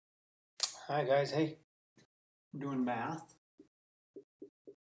Hi guys, hey. We're doing math.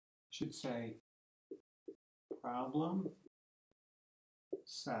 Should say problem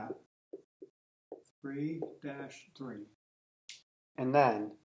set 3-3. And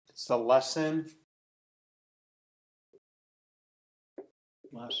then it's the lesson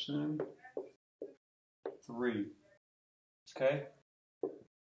Lesson 3. Okay.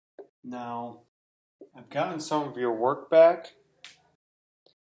 Now, I've gotten some of your work back,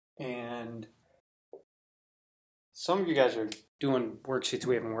 and some of you guys are doing worksheets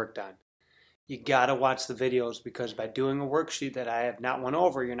we haven't worked on. You gotta watch the videos because by doing a worksheet that I have not went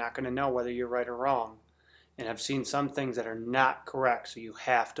over, you're not gonna know whether you're right or wrong. And I've seen some things that are not correct, so you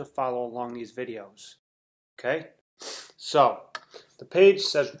have to follow along these videos. Okay? So, the page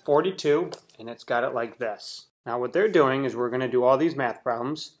says 42, and it's got it like this. Now what they're doing is we're going to do all these math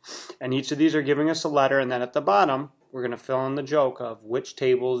problems, and each of these are giving us a letter, and then at the bottom, we're going to fill in the joke of which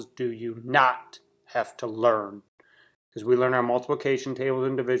tables do you not have to learn. Because we learn our multiplication tables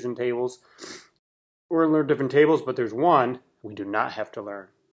and division tables. We're going to learn different tables, but there's one we do not have to learn.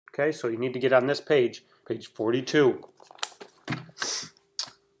 Okay, so you need to get on this page, page 42.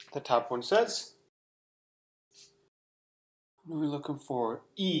 The top one says, what are we looking for?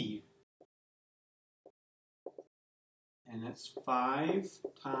 E. And it's 5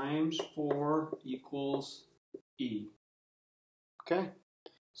 times 4 equals E. Okay,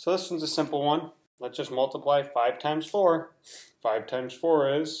 so this one's a simple one. Let's just multiply 5 times 4. 5 times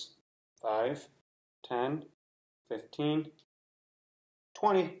 4 is 5, 10, 15,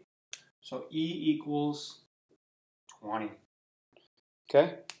 20. So E equals 20.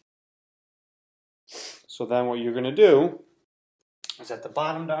 Okay, so then what you're going to do is at the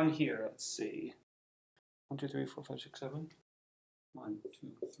bottom down here, let's see. 1, 2, 3, 4, 5, 6, 7. 1, 2,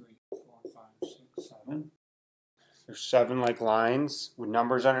 3, 4, 5, 6, 7. There's 7 like lines with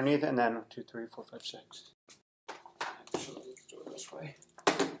numbers underneath it, and then 1, 2, 3, 4, 5, 6. Actually, let's do it this way.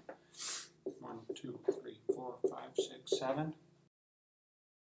 1, 2, 3, 4, 5, 6, 7.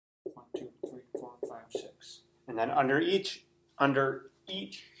 1, 2, 3, 4, 5, 6. And then underneath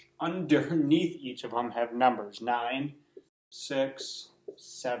each of them have numbers. 9, 6,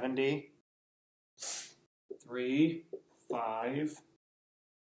 70, 3, 5,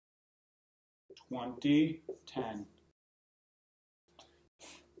 20, 10.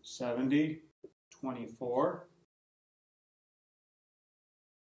 70, 24,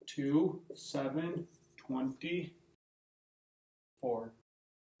 2, 7, 24.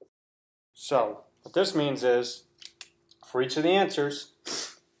 So, what this means is, for each of the answers,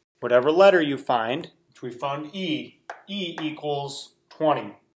 whatever letter you find, which we found E equals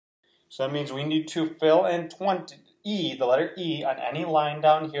 20. So that means we need to fill in 20, E, the letter E, on any line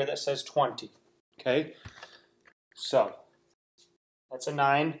down here that says 20. Okay? So, that's a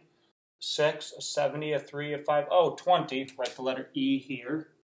 9, 6, a 70, a 3, a 5, 20. Write the letter E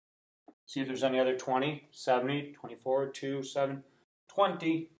here. See if there's any other 20, 70, 24, 2, 7,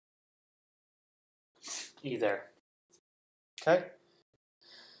 20. E there. Okay?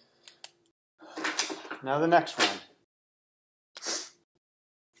 Now the next one.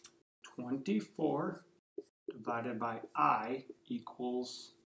 24 divided by I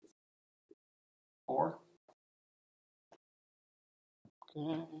equals 4.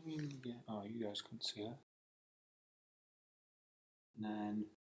 Okay. Oh, you guys couldn't see it. And then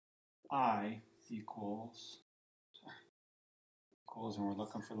I equals, and we're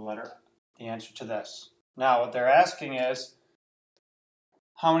looking for the answer to this. Now what they're asking is,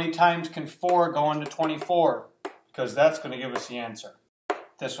 how many times can 4 go into 24? Because that's going to give us the answer.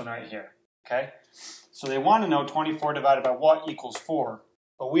 This one right here. Okay? So they want to know 24 divided by what equals 4.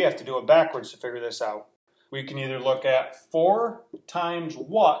 But we have to do it backwards to figure this out. We can either look at 4 times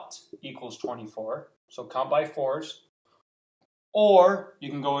what equals 24. So count by 4s. Or you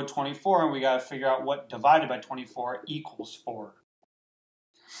can go with 24 and we got to figure out what divided by 24 equals 4.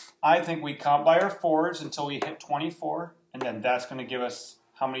 I think we count by our 4s until we hit 24. And then that's going to give us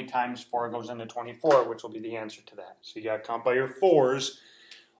how many times 4 goes into 24, which will be the answer to that. So you got to count by your 4s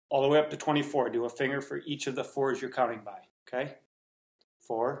all the way up to 24. Do a finger for each of the 4s you're counting by. Okay?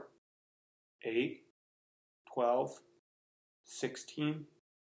 4, 8, 12, 16,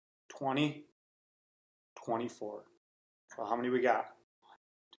 20, 24. So how many we got?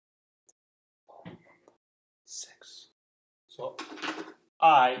 6. So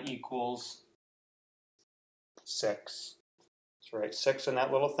I equals 6. So write 6 in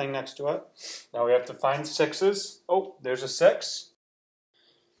that little thing next to it. Now we have to find 6s. Oh, there's a 6.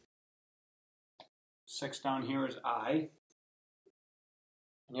 6 down here is I.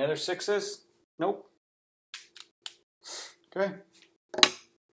 Any other 6s? Nope. Okay.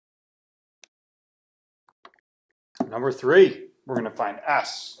 number 3, we're going to find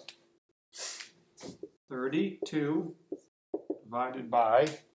S. 32 divided by,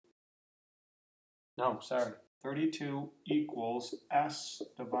 32 equals S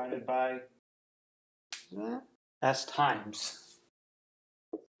divided by S times.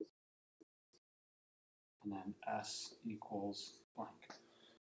 And then S equals blank.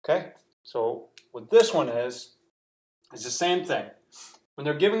 Okay, so what this one is the same thing. When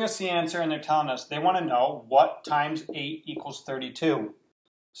they're giving us the answer and they're telling us they want to know what times 8 equals 32.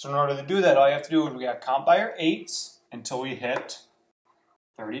 So in order to do that, all you have to do is we got to count by our 8s until we hit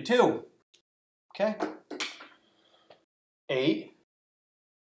 32. Okay? 8,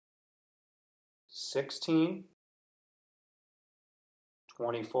 16,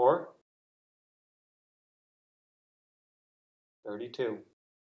 24, 32.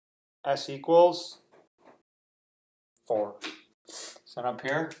 S equals 4. So up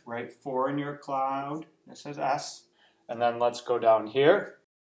here, write 4 in your cloud. This is S. And then let's go down here.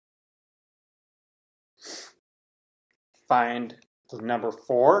 Find the number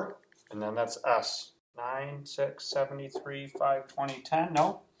 4, and then that's S. 9, 6, 73, 5, 20, 10.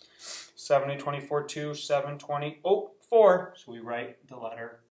 No. 70, 24, 2, 7, 20. Oh, 4. So we write the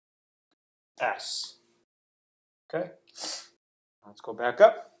letter S. Okay. Let's go back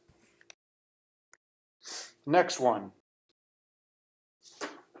up. Next one.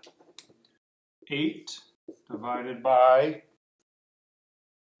 8 divided by,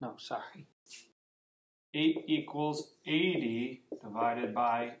 8 equals 80 divided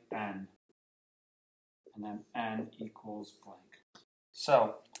by n. And then n equals blank.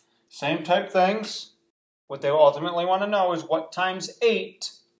 So, same type things. What they ultimately want to know is what times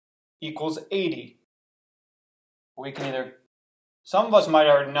 8 equals 80. We can either, some of us might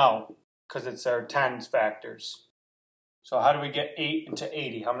already know because it's our tens factors. So how do we get 8 into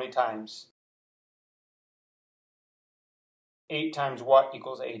 80? How many times? 8 times what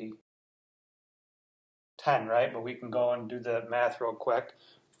equals 80? 10, right? But we can go and do the math real quick.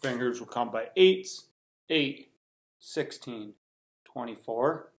 Fingers will count by 8s. 8, 16,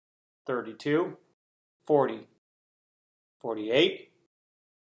 24, 32, 40, 48,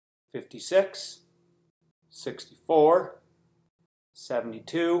 56, 64,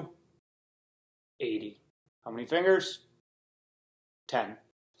 72, 80. How many fingers? 10.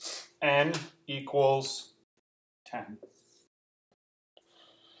 N equals 10.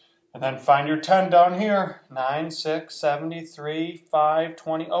 And then find your 10 down here. 9, 6, 73, 5,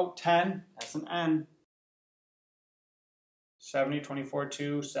 20. Oh, 10. That's an N. 70, 24,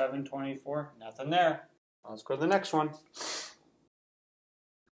 2, 7, 24. Nothing there. Let's go to the next one.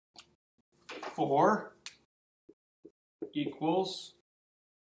 4 equals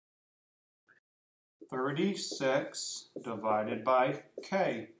 36 divided by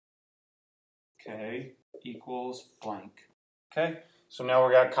K. K equals blank. Okay, so now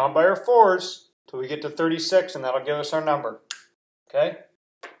we're going to count by our 4s till we get to 36, and that'll give us our number. Okay,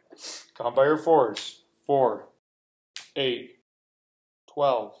 count by your 4s. 4, 8,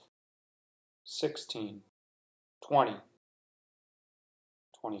 12, 16, 20,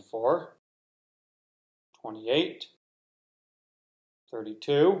 24, 28,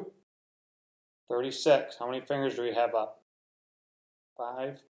 32, 36. How many fingers do we have up?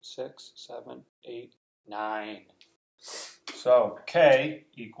 5, 6, 7, 8, 9. So K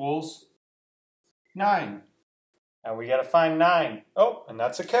equals 9. Now we got to find 9. Oh, and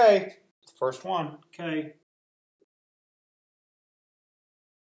that's a K. The first one, K.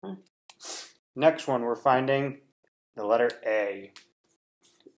 Next one, we're finding the letter A.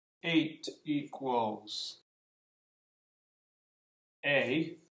 8 equals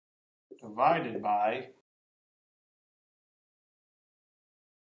A divided by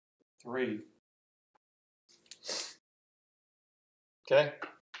 3. Okay?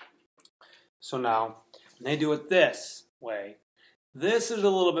 So now, when they do it this way, this is a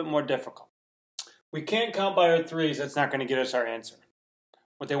little bit more difficult. We can't count by our 3s. That's not going to get us our answer.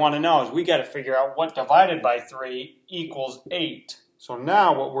 What they want to know is we got to figure out what divided by 3 equals 8. So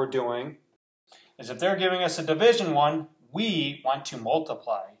now what we're doing is if they're giving us a division one, we want to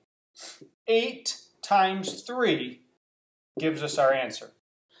multiply. 8 times 3 gives us our answer.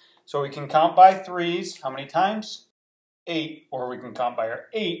 So we can count by 3s. How many times? 8. Or we can count by our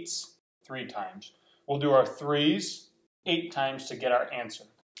 8s 3 times. We'll do our 3s 8 times to get our answer.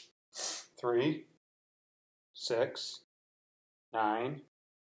 3, 6, 9,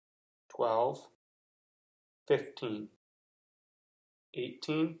 12, 15,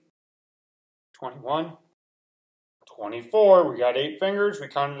 18, 21, 24. We got 8 fingers. We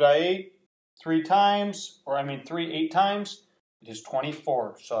counted by 8 3 times, 3 8 times. It is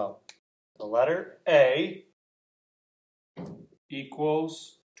 24. So the letter A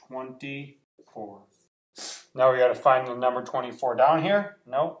equals 24. Now we got to find the number 24 down here.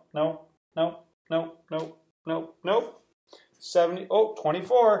 Nope, nope, nope, nope, nope, nope, nope. 70, oh,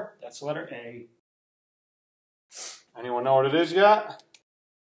 24. That's the letter A. Anyone know what it is yet?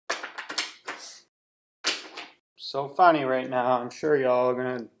 So funny right now. I'm sure y'all are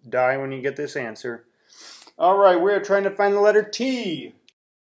going to die when you get this answer. All right, we're trying to find the letter T.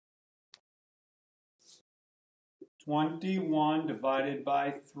 21 divided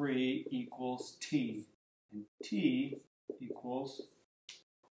by 3 equals T. And T equals,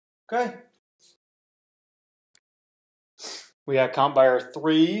 okay. We got to count by our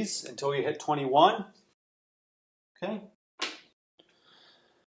threes until we hit 21. Okay.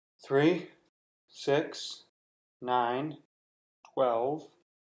 3, 6, 9, 12,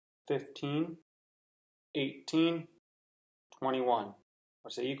 15, 18, 21.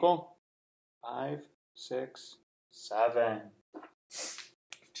 What's it equal? 5, 6, 7.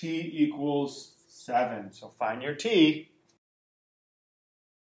 T equals 7. So find your T.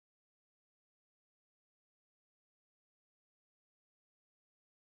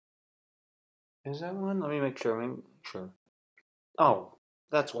 Is that one? Let me make sure. Oh,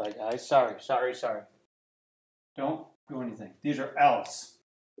 that's why, guys. Sorry. Don't do anything. These are L's.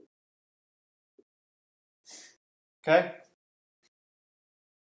 Okay?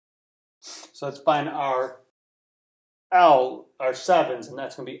 So let's find our L, our 7s, and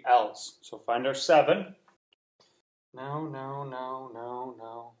that's going to be L's. So find our 7. No.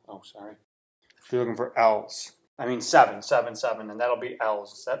 Oh, sorry. You're looking for L's. I mean 7, and that'll be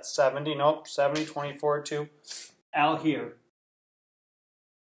L's. That's 70. Nope, 70, 24, 2. L here.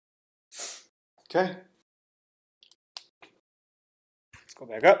 Okay. Let's go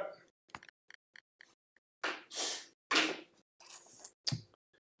back up.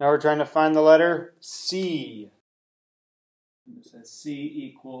 Now we're trying to find the letter C. It says C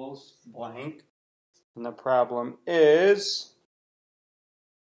equals blank. And the problem is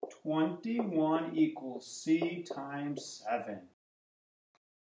 21 equals C times 7.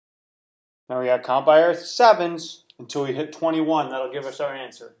 Now we got to count by our 7s until we hit 21. That'll give us our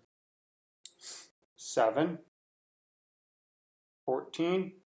answer. 7,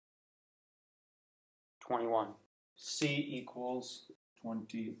 14, 21. C equals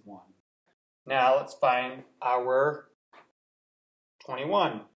 21. Now let's find our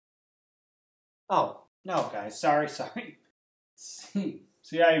 21. Oh, no, guys. Sorry. C.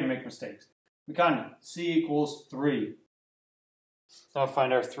 See, I even make mistakes. We counted. C equals 3. Now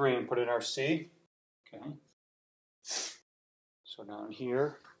find our 3 and put in our C. Okay. So down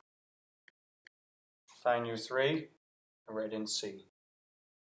here, find your 3 and write in C.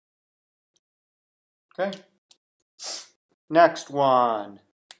 Okay. Next one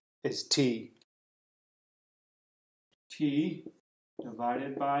is T. T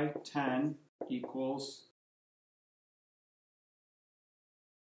divided by 10 equals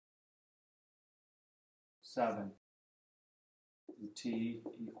 7. And T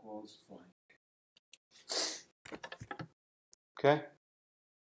equals blank. Okay.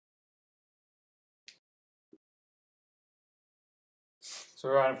 So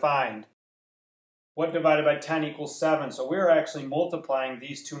we're going to find what divided by 10 equals 7. So we're actually multiplying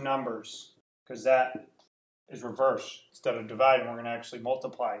these two numbers because that is reverse. Instead of dividing, we're going to actually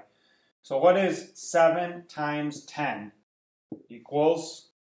multiply. So what is 7 times 10? Equals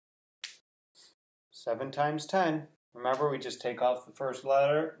 7 times 10. Remember, we just take off the first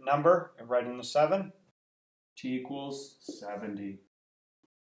letter number and write in the 7. T equals 70.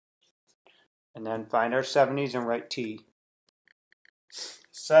 And then find our 70s and write T.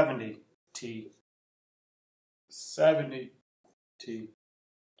 70 T. 70 T.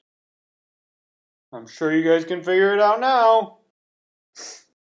 I'm sure you guys can figure it out now.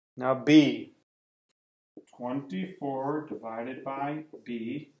 Now B. 24 divided by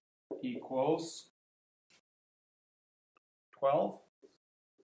B equals 12.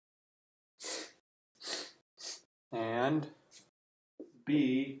 And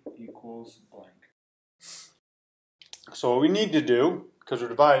B equals blank. So what we need to do, because we're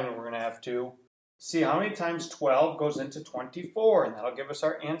dividing, we're going to have to see how many times 12 goes into 24, and that'll give us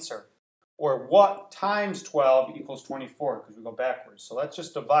our answer. Or what times 12 equals 24, because we go backwards. So let's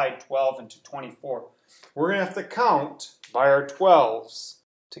just divide 12 into 24. We're going to have to count by our 12s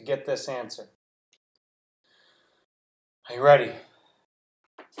to get this answer. Are you ready?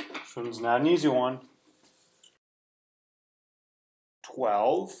 This one's not an easy one.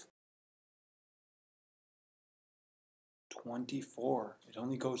 12, 24. It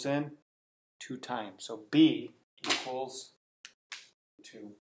only goes in 2 times. So B equals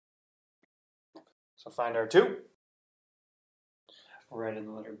 2. So find our 2. We're right in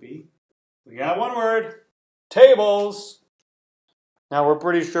the letter B. We got one word. Tables. Now we're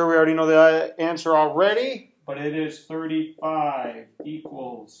pretty sure we already know the answer already, but it is 35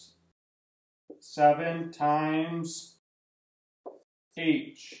 equals 7 times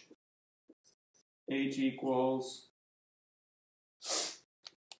H. H equals,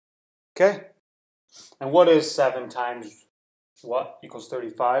 okay. And what is 7 times what equals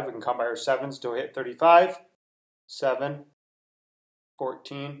 35? We can come by our 7s to hit 35. 7,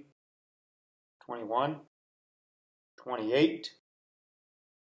 14, 21, 28,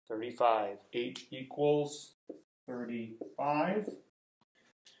 35. H equals 35.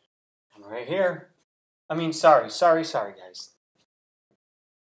 And right here, sorry, guys.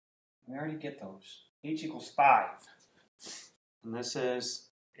 We already get those. H equals 5. And this is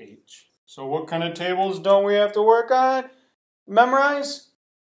H. So what kind of tables don't we have to work on? Memorize?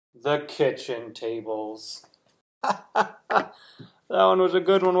 The kitchen tables. That one was a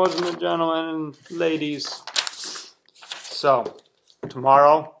good one, wasn't it, gentlemen and ladies? So,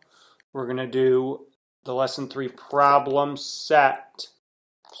 tomorrow we're going to do the lesson 3 problem set.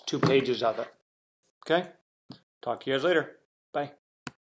 It's 2 pages of it. Okay? Talk to you guys later. Bye.